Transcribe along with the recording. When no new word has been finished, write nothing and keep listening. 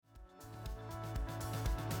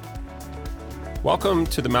Welcome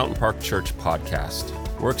to the Mountain Park Church podcast.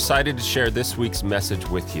 We're excited to share this week's message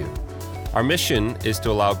with you. Our mission is to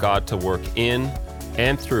allow God to work in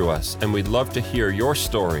and through us, and we'd love to hear your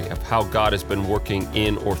story of how God has been working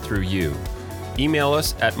in or through you. Email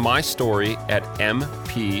us at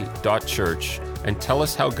mystory@mp.church and tell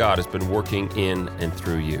us how God has been working in and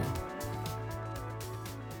through you.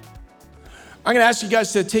 I'm going to ask you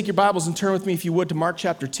guys to take your Bibles and turn with me, if you would, to Mark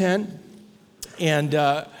chapter 10. And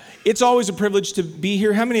it's always a privilege to be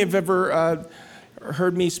here. How many have ever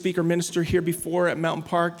heard me speak or minister here before at Mountain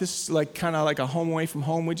Park? This is kind of like a home away from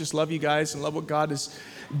home. We just love you guys and love what God is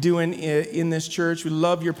doing in this church. We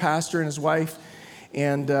love your pastor and his wife.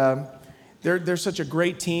 And they're such a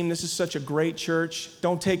great team. This is such a great church.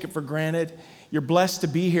 Don't take it for granted. You're blessed to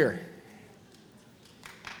be here.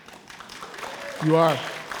 You are.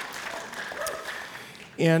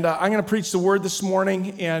 And I'm going to preach the word this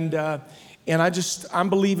morning, and I'm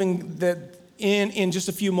believing that in just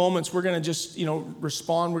a few moments we're going to just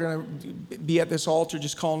respond. We're going to be at this altar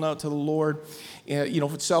just calling out to the Lord.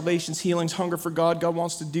 With salvations, healings, hunger for God. God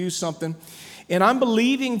wants to do something, and I'm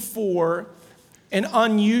believing for an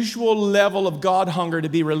unusual level of God hunger to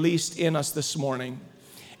be released in us this morning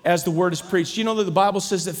as the word is preached. You know that the Bible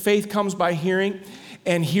says that faith comes by hearing,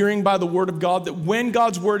 and hearing by the word of God, that when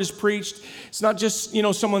God's word is preached, it's not just,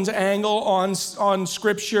 someone's angle on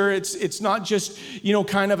scripture. It's not just,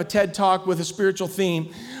 kind of a TED talk with a spiritual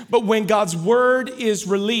theme. But when God's word is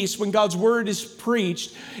released, when God's word is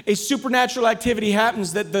preached, a supernatural activity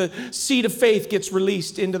happens that the seed of faith gets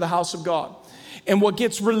released into the house of God. And what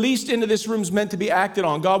gets released into this room is meant to be acted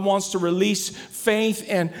on. God wants to release faith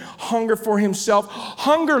and hunger for himself.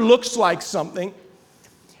 Hunger looks like something.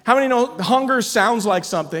 How many know hunger sounds like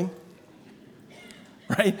something?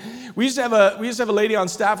 Right? We used to have a lady on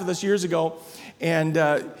staff with us years ago, and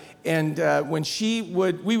when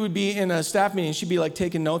we would be in a staff meeting, she'd be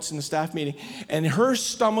taking notes in the staff meeting, and her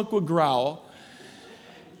stomach would growl,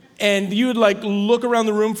 and you would look around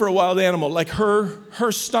the room for a wild animal.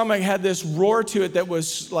 Her stomach had this roar to it that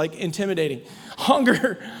was intimidating.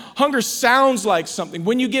 Hunger sounds like something.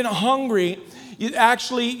 When you get hungry, it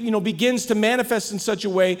actually, begins to manifest in such a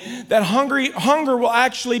way that hunger will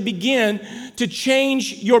actually begin to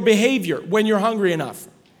change your behavior when you're hungry enough.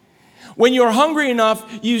 When you're hungry enough,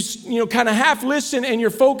 you kind of half listen and you're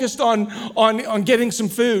focused on getting some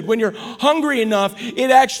food. When you're hungry enough, it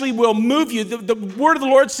actually will move you. The word of the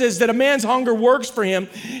Lord says that a man's hunger works for him.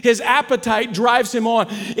 His appetite drives him on.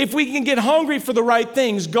 If we can get hungry for the right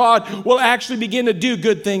things, God will actually begin to do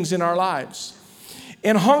good things in our lives.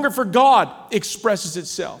 And hunger for God expresses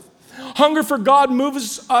itself. Hunger for God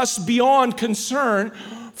moves us beyond concern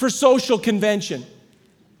for social convention,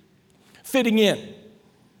 fitting in.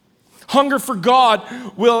 Hunger for God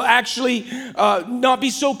will actually not be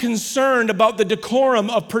so concerned about the decorum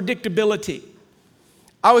of predictability.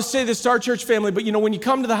 I always say this to our church family, but when you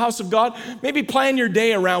come to the house of God, maybe plan your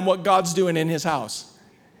day around what God's doing in his house.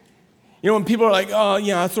 When people are like, oh,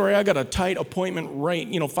 yeah, sorry, I got a tight appointment right,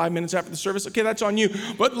 5 minutes after the service. Okay, that's on you.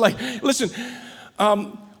 But listen,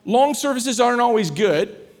 long services aren't always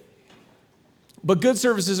good, but good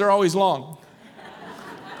services are always long.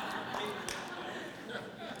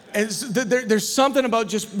 And so there's something about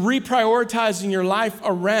just reprioritizing your life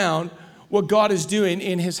around what God is doing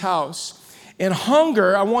in his house. And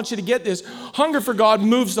hunger, I want you to get this, hunger for God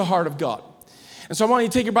moves the heart of God. And so I want you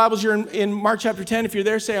to take your Bibles. You're in Mark chapter 10. If you're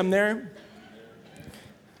there, say, I'm there.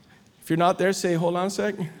 If you're not there, say, hold on a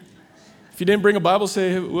sec. If you didn't bring a Bible,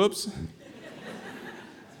 say, whoops.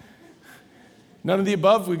 None of the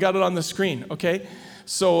above. We got it on the screen, okay?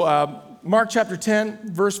 So Mark chapter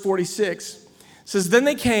 10, verse 46 says, Then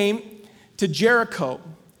they came to Jericho.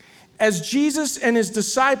 As Jesus and his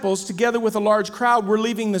disciples, together with a large crowd, were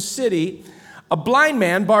leaving the city, a blind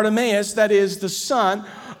man, Bartimaeus, that is the son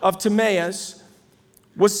of Timaeus,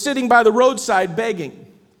 was sitting by the roadside begging.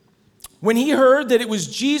 When he heard that it was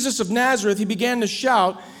Jesus of Nazareth, he began to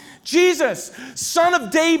shout, Jesus, Son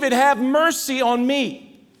of David, have mercy on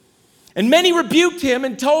me. And many rebuked him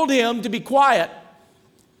and told him to be quiet.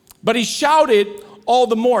 But he shouted all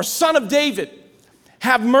the more, Son of David,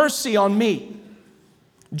 have mercy on me.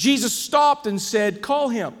 Jesus stopped and said, call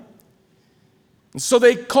him. And so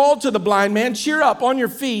they called to the blind man, cheer up, on your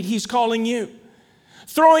feet, he's calling you.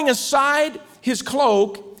 Throwing aside his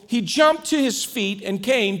cloak, he jumped to his feet and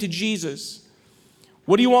came to Jesus.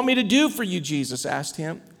 What do you want me to do for you, Jesus asked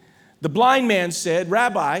him. The blind man said,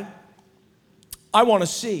 Rabbi, I want to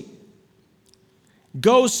see.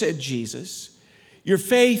 Go, said Jesus. Your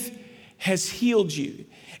faith has healed you.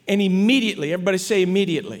 And immediately, everybody say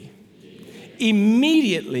immediately.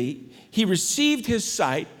 Immediately, he received his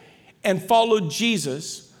sight and followed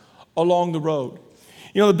Jesus along the road.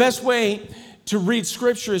 You know, the best way to read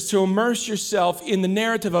Scripture is to immerse yourself in the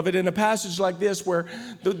narrative of it in a passage like this where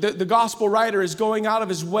the gospel writer is going out of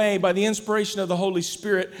his way by the inspiration of the Holy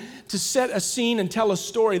Spirit to set a scene and tell a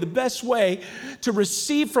story. The best way to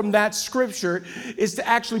receive from that Scripture is to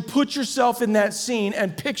actually put yourself in that scene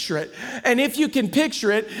and picture it. And if you can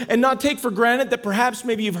picture it and not take for granted that perhaps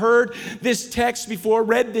maybe you've heard this text before,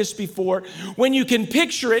 read this before, when you can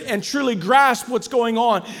picture it and truly grasp what's going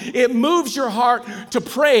on, it moves your heart to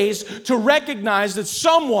praise, to recognize that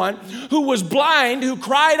someone who was blind, who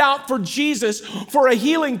cried out for Jesus for a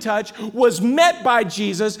healing touch, was met by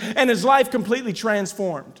Jesus and his life completely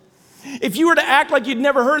transformed. If you were to act like you'd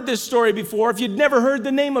never heard this story before, if you'd never heard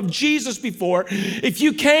the name of Jesus before, if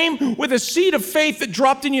you came with a seed of faith that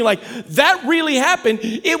dropped in you like, that really happened,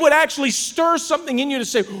 it would actually stir something in you to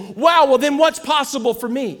say, wow, well then what's possible for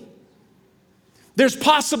me? There's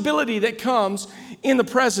possibility that comes in the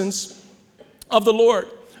presence of the Lord.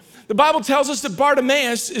 The Bible tells us that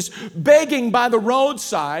Bartimaeus is begging by the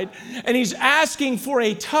roadside and he's asking for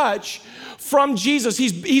a touch from Jesus.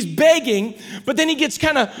 He's begging, but then he gets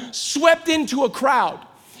kind of swept into a crowd.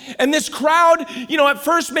 And this crowd, you know, at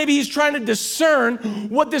first maybe he's trying to discern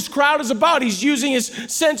what this crowd is about. He's using his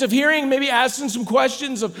sense of hearing, maybe asking some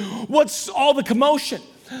questions of what's all the commotion.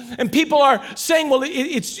 And people are saying, well,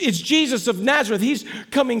 it's Jesus of Nazareth. He's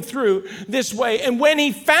coming through this way. And when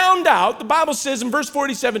he found out, the Bible says in verse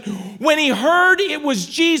 47, when he heard it was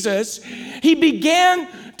Jesus, he began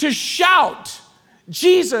to shout,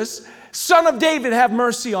 Jesus, Son of David, have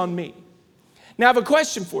mercy on me. Now I have a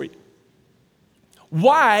question for you.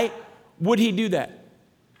 Why would he do that?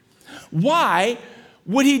 Why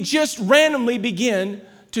would he just randomly begin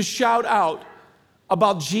to shout out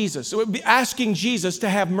about Jesus? It would be asking Jesus to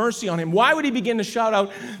have mercy on him. Why would he begin to shout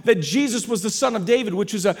out that Jesus was the Son of David,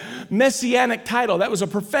 which was a messianic title? That was a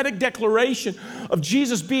prophetic declaration of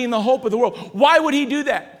Jesus being the hope of the world. Why would he do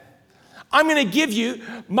that? I'm going to give you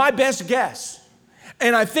my best guess.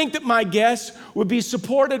 And I think that my guess would be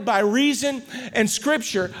supported by reason and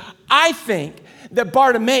Scripture. I think that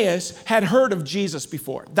Bartimaeus had heard of Jesus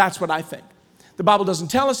before. That's what I think. The Bible doesn't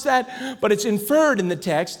tell us that, but it's inferred in the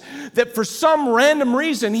text that for some random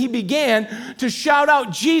reason he began to shout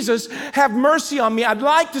out, Jesus, have mercy on me. I'd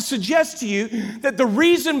like to suggest to you that the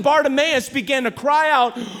reason Bartimaeus began to cry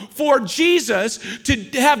out for Jesus to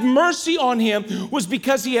have mercy on him was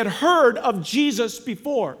because he had heard of Jesus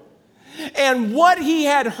before. And what he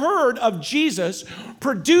had heard of Jesus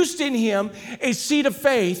produced in him a seed of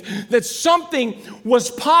faith that something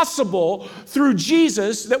was possible through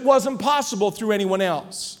Jesus that wasn't possible through anyone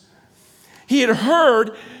else. He had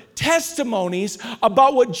heard testimonies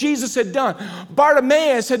about what Jesus had done.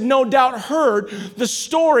 Bartimaeus had no doubt heard the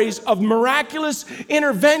stories of miraculous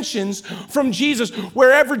interventions from Jesus.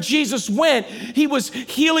 Wherever Jesus went, he was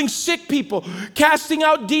healing sick people, casting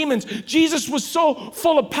out demons. Jesus was so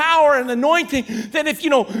full of power and anointing that if,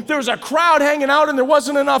 there was a crowd hanging out and there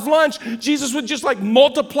wasn't enough lunch, Jesus would just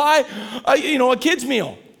multiply, a kid's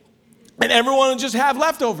meal. And everyone would just have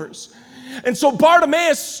leftovers. And so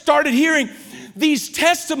Bartimaeus started hearing these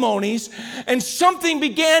testimonies, and something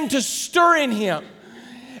began to stir in him.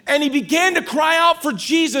 And he began to cry out for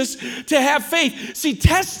Jesus to have faith. See,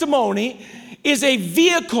 testimony is a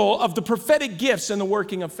vehicle of the prophetic gifts and the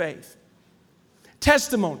working of faith.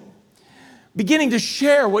 Testimony, beginning to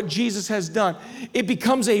share what Jesus has done, it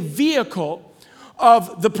becomes a vehicle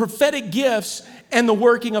of the prophetic gifts and the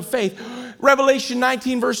working of faith. Revelation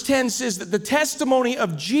 19 verse 10 says that the testimony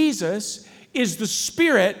of Jesus is the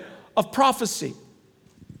spirit of prophecy.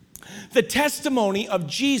 The testimony of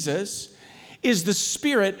Jesus is the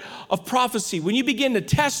spirit of prophecy. When you begin to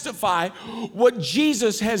testify what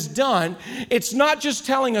Jesus has done, it's not just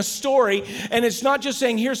telling a story, and it's not just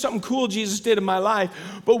saying, here's something cool Jesus did in my life.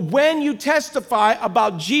 But when you testify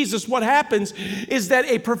about Jesus, what happens is that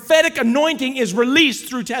a prophetic anointing is released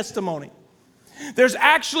through testimony. There's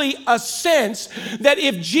actually a sense that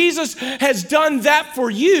if Jesus has done that for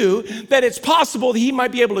you, that it's possible that he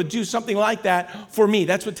might be able to do something like that for me.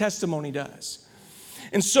 That's what testimony does.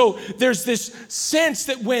 And so there's this sense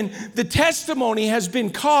that when the testimony has been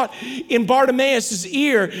caught in Bartimaeus'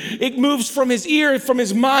 ear, it moves from his ear, from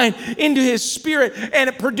his mind into his spirit, and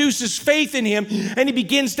it produces faith in him, and he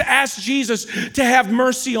begins to ask Jesus to have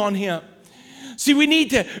mercy on him. See, we need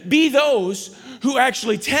to be those who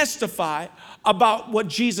actually testify about what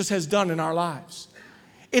Jesus has done in our lives.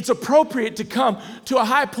 It's appropriate to come to a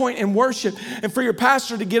high point in worship and for your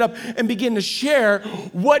pastor to get up and begin to share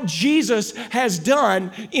what Jesus has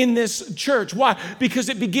done in this church. Why? Because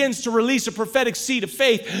it begins to release a prophetic seed of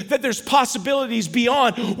faith that there's possibilities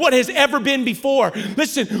beyond what has ever been before.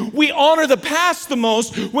 Listen, we honor the past the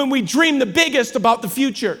most when we dream the biggest about the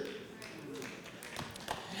future.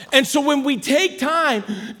 And so when we take time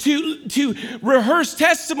to rehearse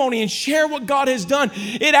testimony and share what God has done,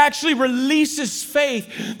 it actually releases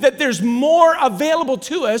faith that there's more available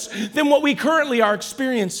to us than what we currently are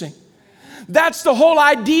experiencing. That's the whole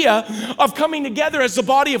idea of coming together as the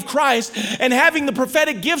body of Christ and having the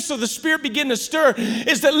prophetic gifts of the Spirit begin to stir,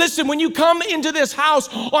 is that, listen, when you come into this house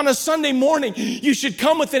on a Sunday morning, you should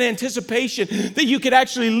come with an anticipation that you could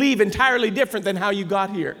actually leave entirely different than how you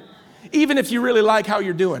got here. Even if you really like how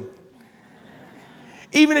you're doing.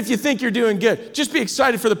 Even if you think you're doing good. Just be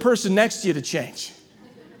excited for the person next to you to change.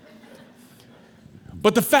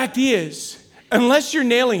 But the fact is, unless you're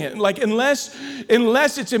nailing it, like unless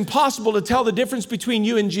it's impossible to tell the difference between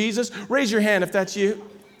you and Jesus, raise your hand if that's you.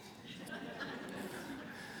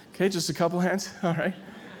 Okay, just a couple hands. All right.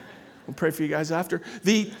 We'll pray for you guys after.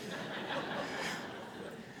 The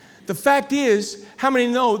fact is, how many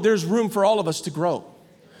know there's room for all of us to grow?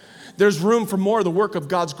 There's room for more of the work of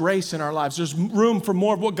God's grace in our lives. There's room for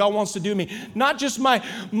more of what God wants to do in me. Not just my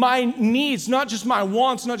needs, not just my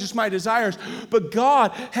wants, not just my desires, but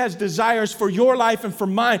God has desires for your life and for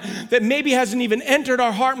mine that maybe hasn't even entered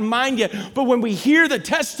our heart and mind yet. But when we hear the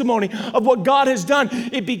testimony of what God has done,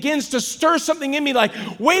 it begins to stir something in me like,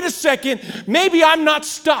 wait a second, maybe I'm not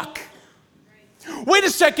stuck. Wait a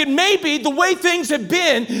second, maybe the way things have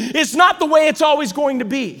been is not the way it's always going to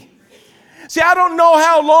be. See, I don't know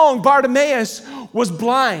how long Bartimaeus was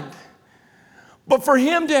blind, but for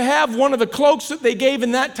him to have one of the cloaks that they gave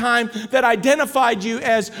in that time that identified you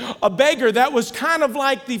as a beggar, that was kind of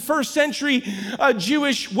like the first century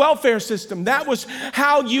Jewish welfare system. That was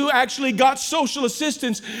how you actually got social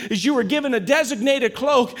assistance, is you were given a designated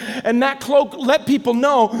cloak, and that cloak let people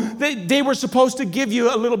know that they were supposed to give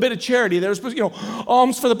you a little bit of charity. There was supposed to,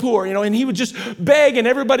 alms for the poor, and he would just beg, and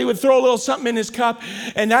everybody would throw a little something in his cup,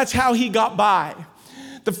 and that's how he got by.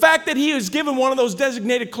 The fact that he was given one of those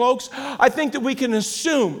designated cloaks, I think that we can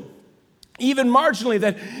assume, even marginally,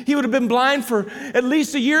 that he would have been blind for at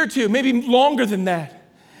least a year or two, maybe longer than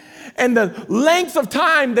that. And the length of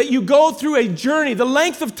time that you go through a journey, the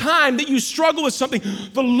length of time that you struggle with something,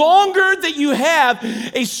 the longer that you have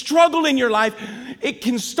a struggle in your life, it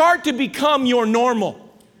can start to become your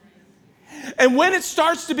normal. And when it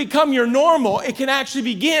starts to become your normal, it can actually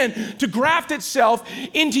begin to graft itself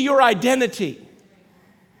into your identity.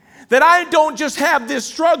 That I don't just have this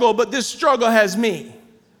struggle, but this struggle has me.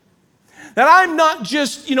 That I'm not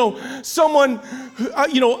just, someone,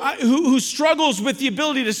 who struggles with the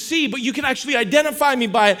ability to see, but you can actually identify me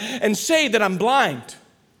by it and say that I'm blind.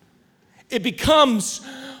 It becomes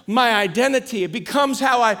my identity. It becomes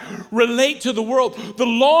how I relate to the world. The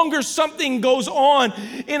longer something goes on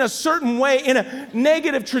in a certain way, in a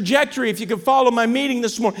negative trajectory, if you can follow my meeting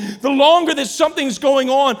this morning, the longer that something's going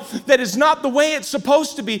on that is not the way it's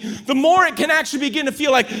supposed to be, the more it can actually begin to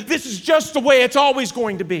feel like this is just the way it's always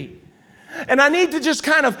going to be. And I need to just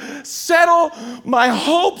kind of settle my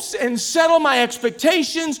hopes and settle my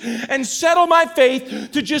expectations and settle my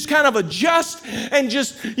faith to just kind of adjust and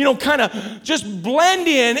just, kind of just blend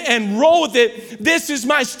in and roll with it. This is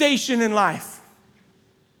my station in life.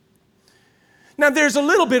 Now, there's a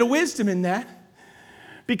little bit of wisdom in that,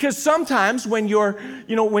 because sometimes when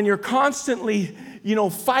you're constantly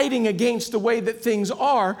fighting against the way that things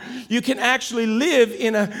are, you can actually live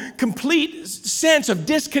in a complete sense of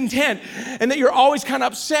discontent and that you're always kind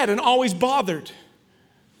of upset and always bothered.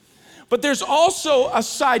 But there's also a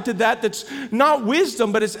side to that that's not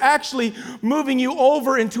wisdom, but it's actually moving you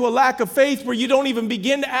over into a lack of faith where you don't even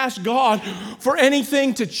begin to ask God for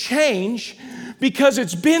anything to change, because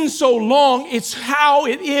it's been so long. It's how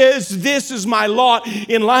it is. This is my lot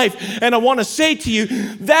in life. And I want to say to you,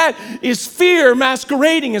 that is fear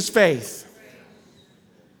masquerading as faith.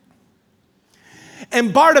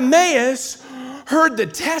 And Bartimaeus heard the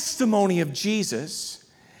testimony of Jesus.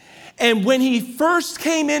 And when he first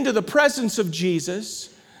came into the presence of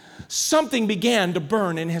Jesus, something began to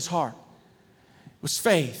burn in his heart. It was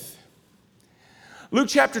faith. Luke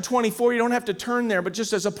chapter 24, you don't have to turn there, but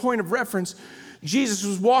just as a point of reference, Jesus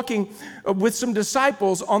was walking with some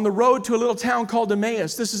disciples on the road to a little town called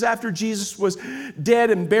Emmaus. This is after Jesus was dead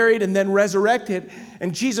and buried and then resurrected.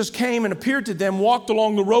 And Jesus came and appeared to them, walked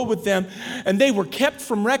along the road with them, and they were kept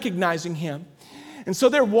from recognizing him. And so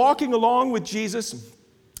they're walking along with Jesus.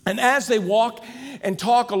 And as they walk and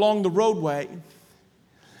talk along the roadway,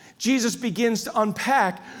 Jesus begins to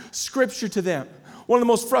unpack Scripture to them. One of the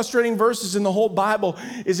most frustrating verses in the whole Bible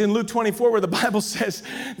is in Luke 24, where the Bible says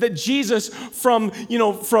that Jesus, from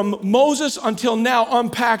Moses until now,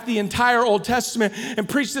 unpacked the entire Old Testament and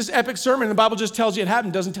preached this epic sermon. And the Bible just tells you it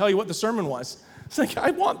happened, doesn't tell you what the sermon was. It's like,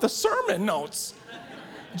 I want the sermon notes.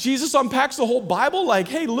 Jesus unpacks the whole Bible like,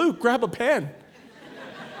 hey, Luke, grab a pen.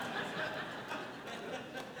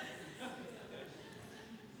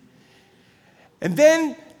 And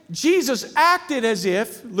then Jesus acted as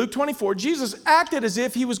if, Luke 24, Jesus acted as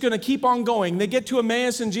if he was going to keep on going. They get to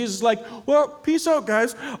Emmaus and Jesus is like, well, peace out,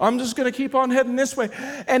 guys. I'm just going to keep on heading this way.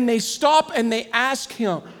 And they stop and they ask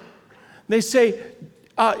him. They say,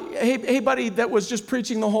 hey, buddy, that was just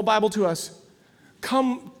preaching the whole Bible to us.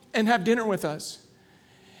 Come and have dinner with us.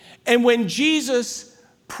 And when Jesus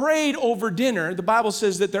prayed over dinner, the Bible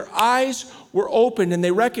says that their eyes were opened and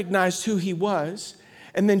they recognized who he was.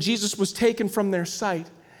 And then Jesus was taken from their sight.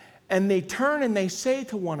 And they turn and they say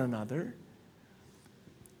to one another,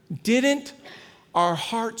 didn't our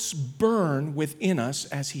hearts burn within us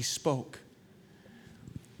as he spoke?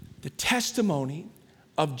 The testimony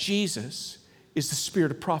of Jesus is the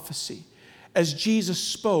spirit of prophecy. As Jesus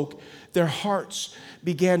spoke, their hearts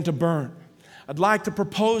began to burn. I'd like to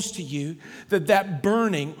propose to you that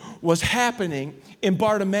burning was happening in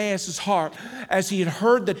Bartimaeus' heart as he had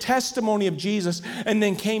heard the testimony of Jesus and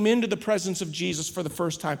then came into the presence of Jesus for the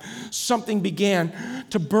first time. Something began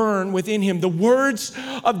to burn within him. The words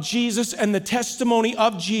of Jesus and the testimony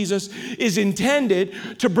of Jesus is intended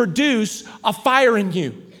to produce a fire in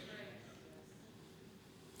you.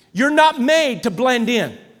 You're not made to blend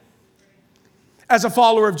in as a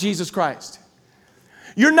follower of Jesus Christ.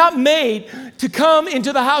 You're not made to come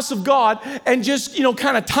into the house of God and just,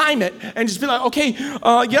 kind of time it and just be like, okay,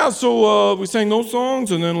 so we sang those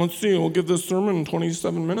songs and then let's see, we'll give this sermon in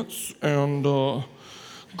 27 minutes and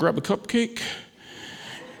grab a cupcake.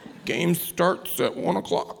 Game starts at 1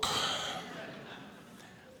 o'clock.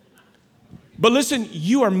 But listen,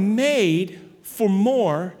 you are made for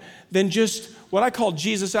more than just what I call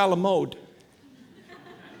Jesus a la mode.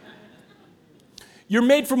 You're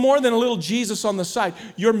made for more than a little Jesus on the side.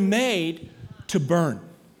 You're made to burn.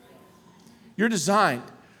 You're designed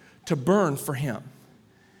to burn for him.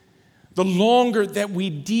 The longer that we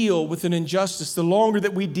deal with an injustice, the longer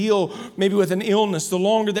that we deal maybe with an illness, the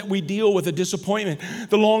longer that we deal with a disappointment,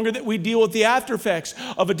 the longer that we deal with the after effects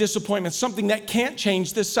of a disappointment, something that can't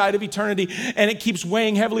change this side of eternity and it keeps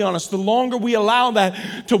weighing heavily on us, the longer we allow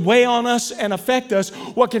that to weigh on us and affect us,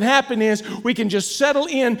 what can happen is we can just settle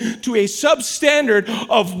in to a substandard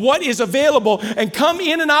of what is available and come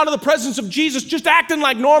in and out of the presence of Jesus just acting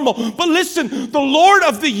like normal. But listen, the Lord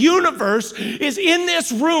of the universe is in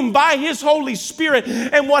this room by his Holy Spirit.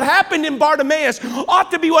 And what happened in Bartimaeus ought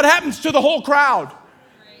to be what happens to the whole crowd.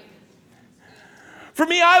 For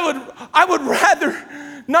me, I would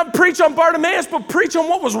rather not preach on Bartimaeus, but preach on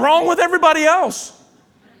what was wrong with everybody else.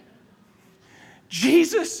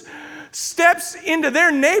 Jesus steps into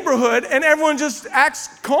their neighborhood and everyone just acts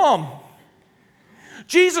calm.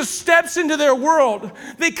 Jesus steps into their world.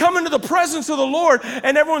 They come into the presence of the Lord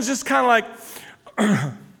and everyone's just kind of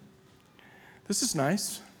like, this is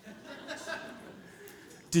nice.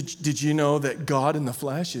 Did you know that God in the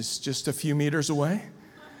flesh is just a few meters away?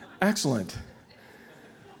 Excellent.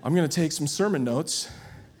 I'm going to take some sermon notes.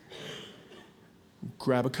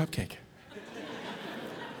 Grab a cupcake.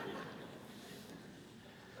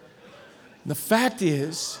 The fact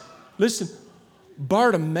is, listen,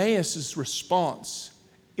 Bartimaeus' response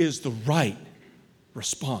is the right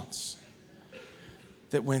response.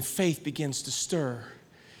 That when faith begins to stir,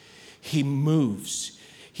 he moves.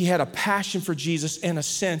 He had a passion for Jesus and a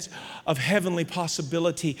sense of heavenly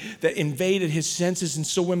possibility that invaded his senses. And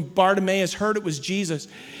so when Bartimaeus heard it was Jesus,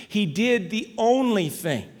 he did the only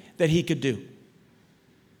thing that he could do.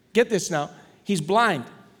 Get this now. He's blind.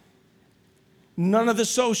 None of the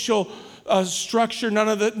social structure, none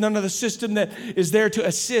of the system that is there to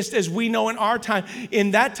assist as we know in our time.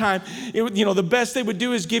 In that time, the best they would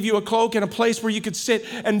do is give you a cloak and a place where you could sit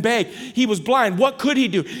and beg. He was blind. What could he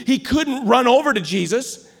do? He couldn't run over to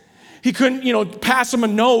Jesus. He couldn't, pass him a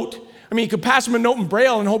note. He could pass him a note in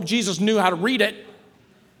Braille and hope Jesus knew how to read it.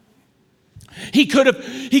 He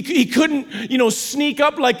couldn't, sneak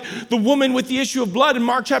up like the woman with the issue of blood in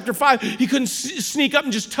Mark chapter 5. He couldn't sneak up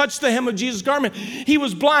and just touch the hem of Jesus' garment. He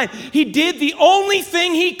was blind. He did the only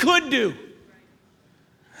thing he could do.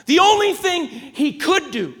 The only thing he could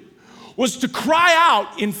do was to cry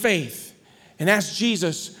out in faith and ask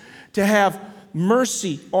Jesus to have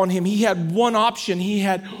mercy on him. He had one option. He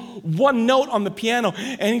had one note on the piano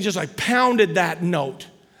and he just pounded that note.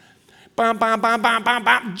 Bam, bam, bam, bam, bam,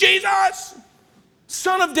 bam. Jesus,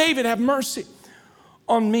 Son of David, have mercy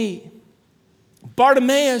on me.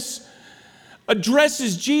 Bartimaeus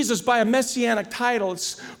addresses Jesus by a messianic title.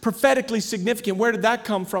 It's prophetically significant. Where did that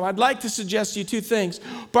come from? I'd like to suggest to you two things.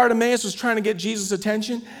 Bartimaeus was trying to get Jesus'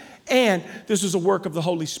 attention, and this was a work of the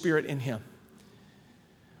Holy Spirit in him.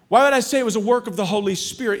 Why would I say it was a work of the Holy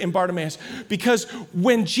Spirit in Bartimaeus? Because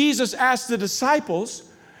when Jesus asked the disciples,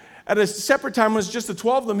 at a separate time, it was just the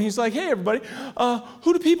 12 of them, he's like, hey, everybody,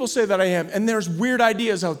 who do people say that I am? And there's weird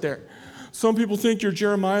ideas out there. Some people think you're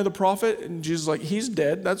Jeremiah the prophet, and Jesus is like, he's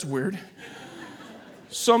dead. That's weird.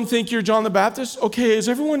 Some think you're John the Baptist. Okay, is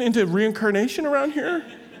everyone into reincarnation around here?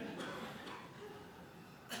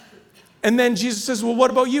 And then Jesus says, well,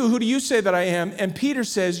 what about you? Who do you say that I am? And Peter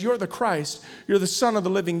says, you're the Christ. You're the Son of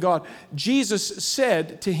the living God. Jesus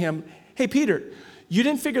said to him, hey, Peter, you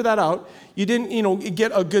didn't figure that out. You didn't,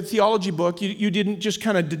 get a good theology book. You didn't just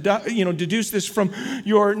kind of, deduce this from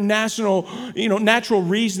your natural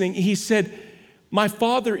reasoning. He said, my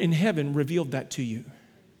Father in heaven revealed that to you,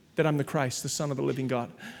 that I'm the Christ, the Son of the living God.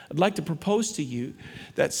 I'd like to propose to you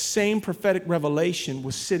that same prophetic revelation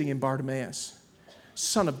was sitting in Bartimaeus.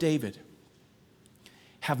 Son of David,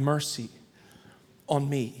 have mercy on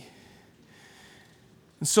me.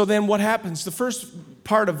 And so then what happens? The first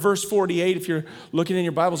part of verse 48, if you're looking in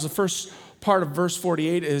your Bibles, the first part of verse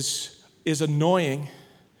 48 is annoying,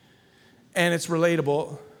 and it's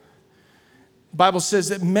relatable. The Bible says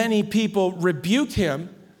that many people rebuked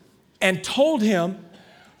him and told him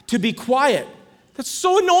to be quiet. That's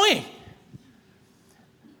so annoying.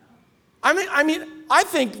 I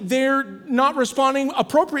think they're not responding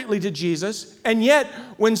appropriately to Jesus, and yet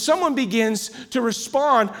when someone begins to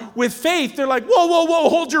respond with faith, they're like, whoa, whoa, whoa,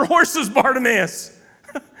 hold your horses, Bartimaeus.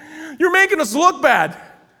 You're making us look bad.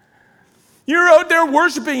 You're out there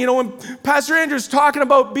worshiping. When Pastor Andrew's talking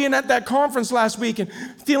about being at that conference last week and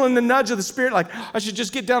feeling the nudge of the Spirit, like, I should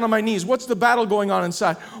just get down on my knees. What's the battle going on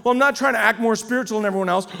inside? Well, I'm not trying to act more spiritual than everyone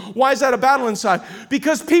else. Why is that a battle inside?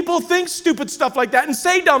 Because people think stupid stuff like that and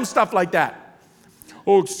say dumb stuff like that.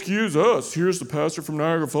 Oh, excuse us. Here's the pastor from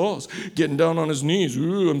Niagara Falls getting down on his knees.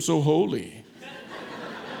 Ooh, I'm so holy.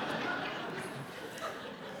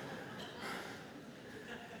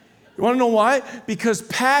 You want to know why? Because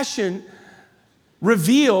passion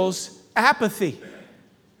reveals apathy.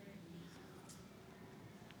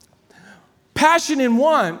 Passion in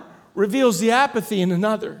one reveals the apathy in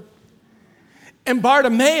another. And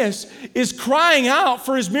Bartimaeus is crying out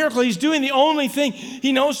for his miracle. He's doing the only thing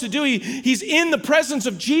he knows to do. He's in the presence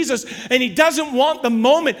of Jesus, and he doesn't want the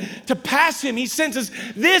moment to pass him. He senses,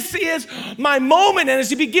 this is my moment. And as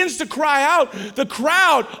he begins to cry out, the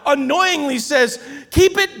crowd annoyingly says,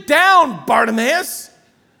 keep it down, Bartimaeus.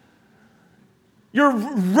 You're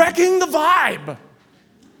wrecking the vibe.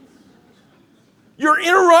 You're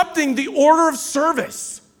interrupting the order of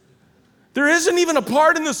service. There isn't even a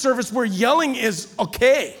part in the service where yelling is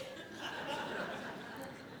okay.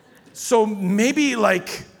 So maybe,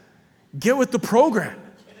 get with the program.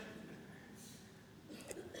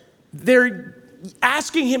 They're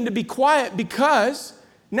asking him to be quiet because,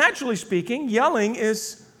 naturally speaking, yelling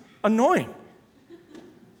is annoying.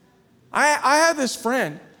 I have this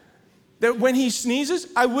friend that when he sneezes,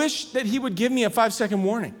 I wish that he would give me a 5-second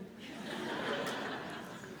warning.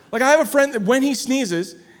 I have a friend that when he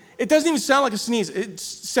sneezes, it doesn't even sound like a sneeze. It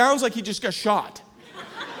sounds like he just got shot.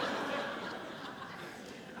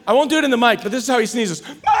 I won't do it in the mic, but this is how he sneezes.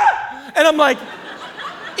 Ah! And I'm like,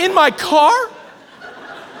 in my car?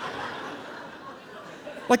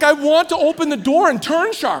 I want to open the door and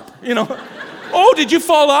turn sharp, Oh, did you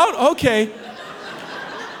fall out? Okay.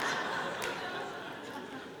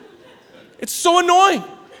 It's so annoying.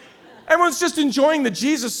 Everyone's just enjoying the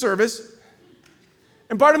Jesus service.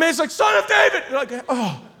 And Bartimaeus is like, Son of David. You're like,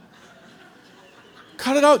 oh.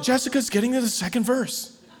 Cut it out. Jessica's getting to the second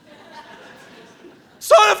verse.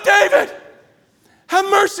 Son of David, have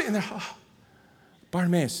mercy. And they're,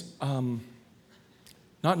 Bartimaeus,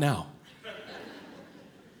 not now.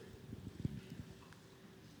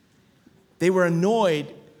 They were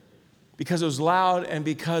annoyed because it was loud and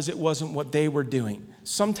because it wasn't what they were doing.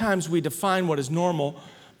 Sometimes we define what is normal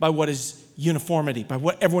by what is uniformity, by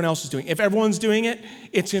what everyone else is doing. If everyone's doing it,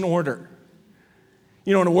 it's in order.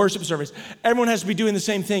 In a worship service, everyone has to be doing the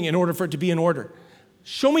same thing in order for it to be in order.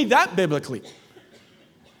 Show me that biblically.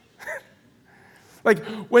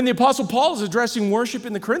 When the Apostle Paul is addressing worship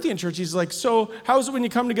in the Corinthian church, he's like, so how is it when you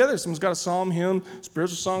come together? Someone's got a psalm, hymn,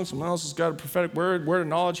 spiritual song. Someone else has got a prophetic word of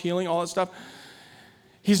knowledge, healing, all that stuff.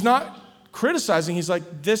 He's not criticizing. He's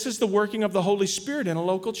like, this is the working of the Holy Spirit in a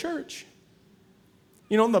local church.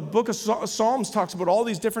 You know, the book of Psalms talks about all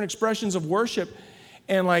these different expressions of worship.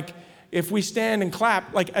 And like, if we stand and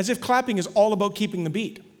clap, like as if clapping is all about keeping the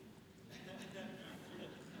beat.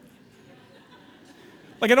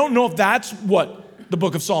 Like, I don't know if that's what the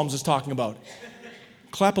book of Psalms is talking about.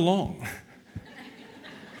 Clap along.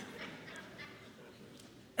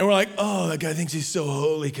 And we're like, oh, that guy thinks he's so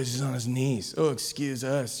holy because he's on his knees. Oh, excuse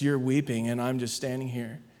us, you're weeping and I'm just standing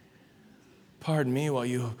here. Pardon me while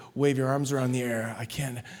you wave your arms around the air. I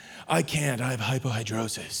can't, I have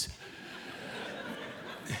hypohidrosis.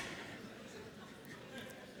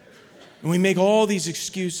 And we make all these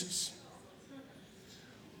excuses.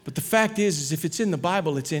 But the fact is if it's in the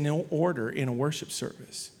Bible, it's in order in a worship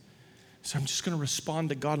service. So I'm just going to respond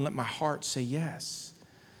to God and let my heart say yes.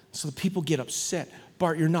 So the people get upset.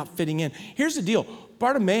 Bart, you're not fitting in. Here's the deal.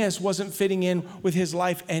 Bartimaeus wasn't fitting in with his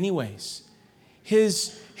life anyways.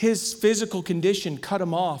 His physical condition cut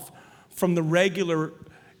him off from the regular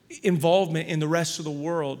involvement in the rest of the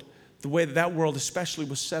world, the way that world especially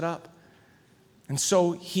was set up. And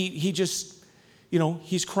so he just,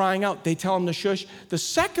 he's crying out. They tell him to shush. The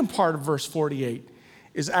second part of verse 48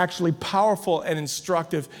 is actually powerful and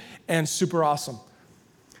instructive and super awesome.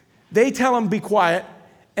 They tell him, be quiet,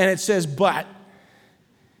 and it says, but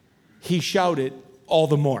he shouted all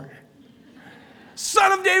the more.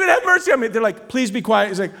 Son of David, have mercy on me. They're like, please be quiet.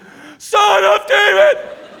 He's like, Son of David.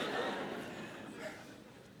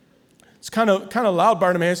 It's kind of loud,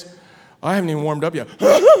 Bartimaeus. I haven't even warmed up yet.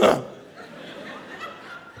 Son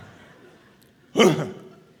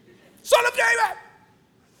of David,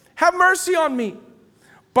 have mercy on me.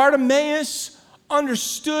 Bartimaeus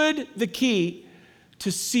understood the key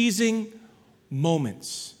to seizing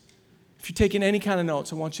moments. If you're taking any kind of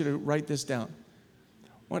notes, I want you to write this down.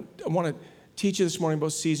 I want to teach you this morning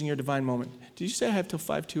about seizing your divine moment. Did you say I have till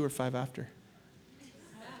 5:02 or 5 after?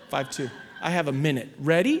 5:02. I have a minute.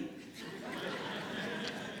 Ready?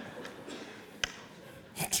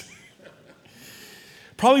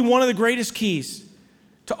 Probably one of the greatest keys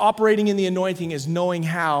to operating in the anointing is knowing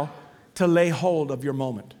how to lay hold of your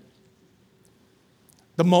moment.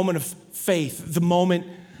 The moment of faith, the moment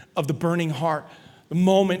of the burning heart, the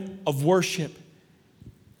moment of worship.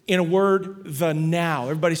 In a word, the now.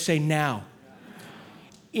 Everybody say now.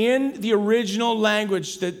 In the original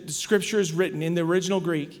language that the scripture is written, in the original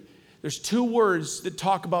Greek, there's two words that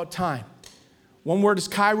talk about time. One word is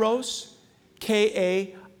kairos,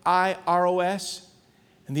 K-A-I-R-O-S,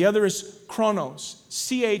 and the other is chronos,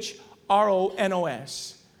 C-H-R-O-N-O-S.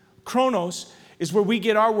 Chronos is where we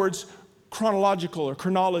get our words chronological or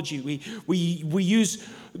chronology. We use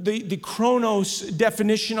the chronos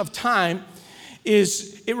definition of time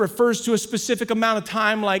is it refers to a specific amount of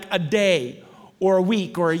time like a day or a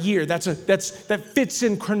week or a year. That fits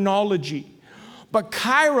in chronology. But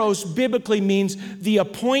kairos biblically means the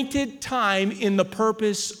appointed time in the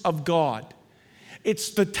purpose of God.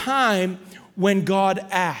 It's the time when God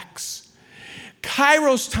acts.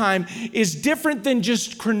 Kairos time is different than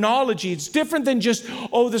just chronology. It's different than just,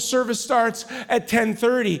 the service starts at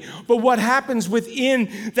 10:30. But what happens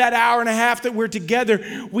within that hour and a half that we're together,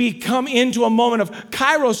 we come into a moment of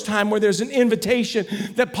Kairos time where there's an invitation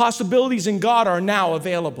that possibilities in God are now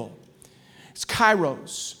available. It's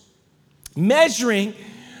Kairos. Measuring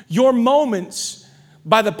your moments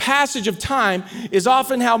by the passage of time is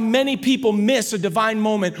often how many people miss a divine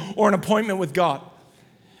moment or an appointment with God.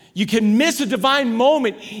 You can miss a divine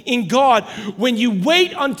moment in God when you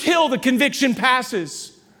wait until the conviction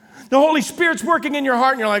passes. The Holy Spirit's working in your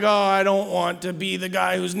heart and you're like, I don't want to be the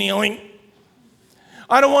guy who's kneeling.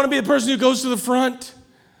 I don't want to be the person who goes to the front.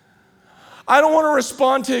 I don't want to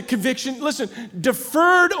respond to conviction. Listen,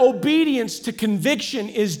 deferred obedience to conviction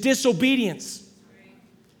is disobedience.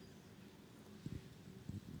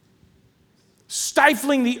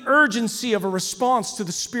 Stifling the urgency of a response to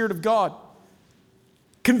the Spirit of God.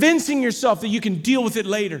 Convincing yourself that you can deal with it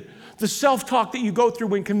later. The self-talk that you go through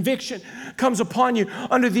when conviction comes upon you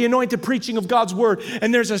under the anointed preaching of God's word.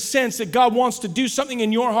 And there's a sense that God wants to do something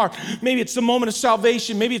in your heart. Maybe it's the moment of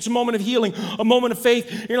salvation. Maybe it's a moment of healing, a moment of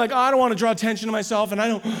faith. And you're like, I don't want to draw attention to myself and I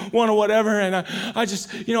don't want to whatever. And I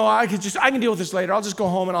can deal with this later. I'll just go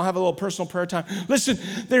home and I'll have a little personal prayer time. Listen,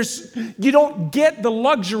 you don't get the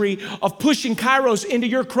luxury of pushing kairos into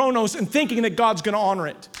your chronos and thinking that God's going to honor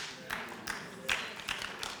it.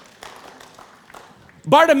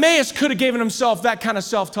 Bartimaeus could have given himself that kind of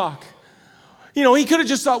self-talk. He could have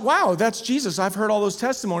just thought, wow, that's Jesus. I've heard all those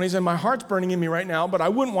testimonies and my heart's burning in me right now, but I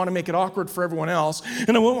wouldn't want to make it awkward for everyone else.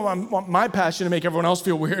 And I wouldn't want my passion to make everyone else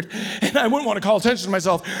feel weird. And I wouldn't want to call attention to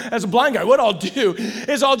myself as a blind guy. What I'll do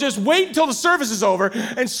is I'll just wait until the service is over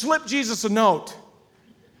and slip Jesus a note.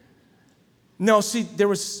 No, see, there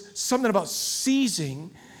was something about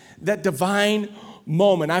seizing that divine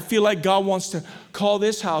moment. I feel like God wants to call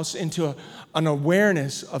this house into an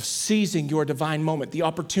awareness of seizing your divine moment, the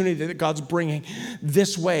opportunity that God's bringing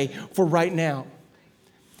this way for right now.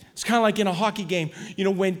 It's kind of like in a hockey game, you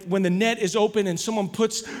know, when the net is open and someone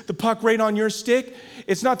puts the puck right on your stick,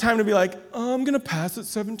 it's not time to be like, oh, I'm going to pass it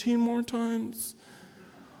 17 more times.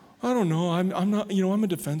 I don't know, I'm not, you know, I'm a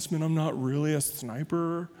defenseman, I'm not really a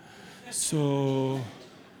sniper, so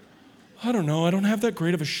I don't know, I don't have that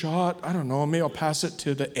great of a shot. I don't know, maybe I'll pass it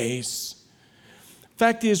to the ace.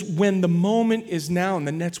 Fact is, when the moment is now and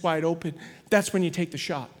the net's wide open, that's when you take the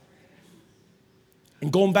shot.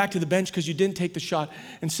 And going back to the bench because you didn't take the shot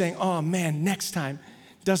and saying, oh man, next time,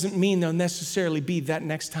 doesn't mean there'll necessarily be that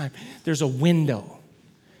next time. There's a window,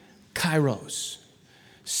 kairos,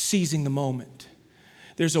 seizing the moment.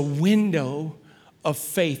 There's a window of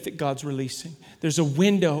faith that God's releasing. There's a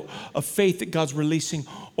window of faith that God's releasing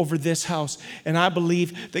over this house. And I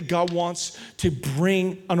believe that God wants to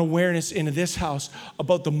bring an awareness into this house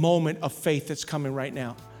about the moment of faith that's coming right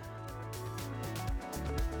now.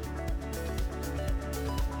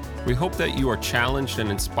 We hope that you are challenged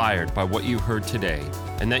and inspired by what you heard today,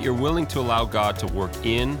 and that you're willing to allow God to work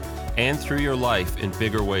in and through your life in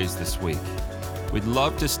bigger ways this week. We'd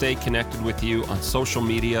love to stay connected with you on social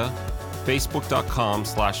media,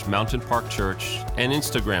 facebook.com/Mountain Park Church and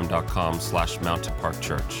instagram.com/Mountain Park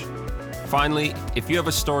Church. Finally, if you have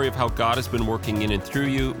a story of how God has been working in and through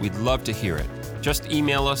you, we'd love to hear it. Just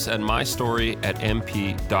email us at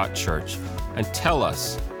mystory@mp.church and tell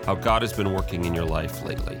us how God has been working in your life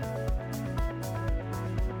lately.